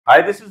Hi,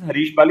 this is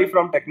Harish Bali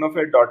from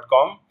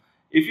Technofare.com.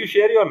 If you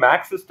share your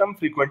Mac system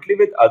frequently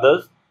with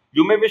others,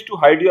 you may wish to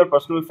hide your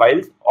personal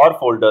files or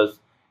folders.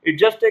 It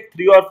just takes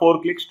 3 or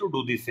 4 clicks to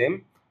do the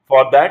same.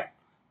 For that,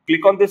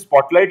 click on the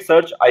spotlight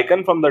search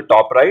icon from the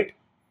top right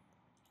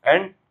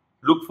and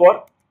look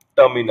for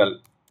Terminal.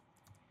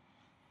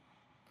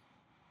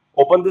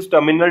 Open this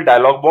Terminal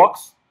dialog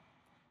box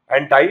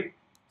and type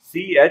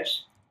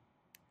chflags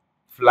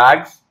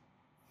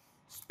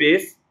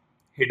space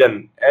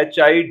hidden,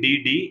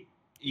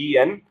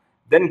 hidden,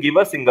 then give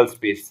a single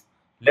space.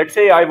 Let's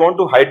say I want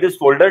to hide this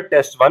folder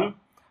test1.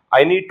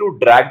 I need to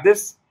drag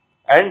this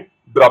and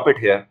drop it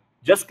here.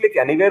 Just click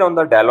anywhere on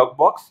the dialog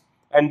box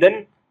and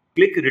then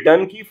click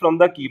return key from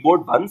the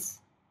keyboard once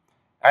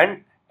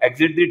and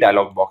exit the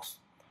dialog box.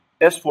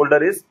 Test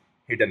folder is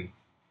hidden.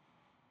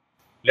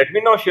 Let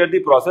me now share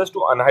the process to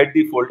unhide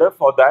the folder.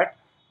 For that,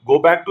 go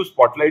back to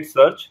Spotlight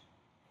search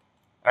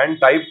and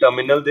type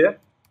terminal there.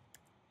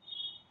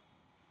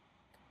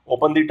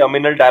 Open the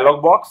terminal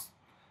dialog box.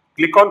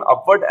 Click on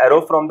upward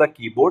arrow from the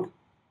keyboard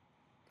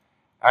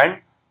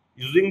and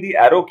using the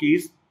arrow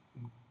keys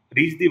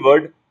reach the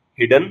word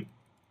hidden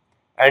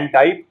and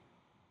type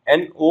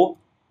no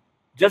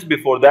just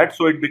before that,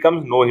 so it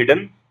becomes no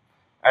hidden,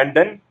 and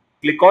then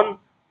click on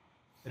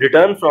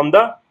return from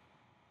the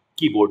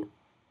keyboard.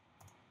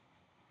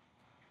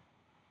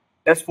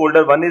 Test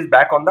folder 1 is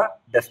back on the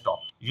desktop.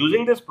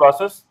 Using this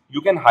process,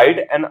 you can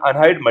hide and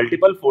unhide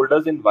multiple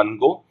folders in one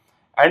go.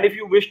 And if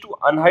you wish to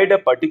unhide a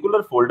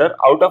particular folder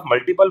out of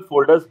multiple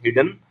folders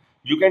hidden,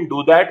 you can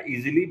do that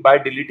easily by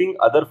deleting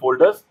other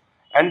folders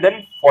and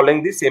then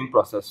following the same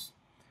process.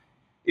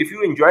 If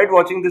you enjoyed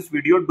watching this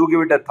video, do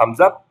give it a thumbs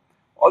up.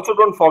 Also,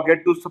 don't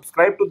forget to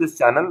subscribe to this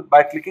channel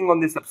by clicking on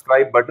the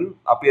subscribe button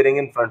appearing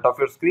in front of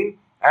your screen.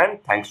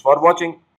 And thanks for watching.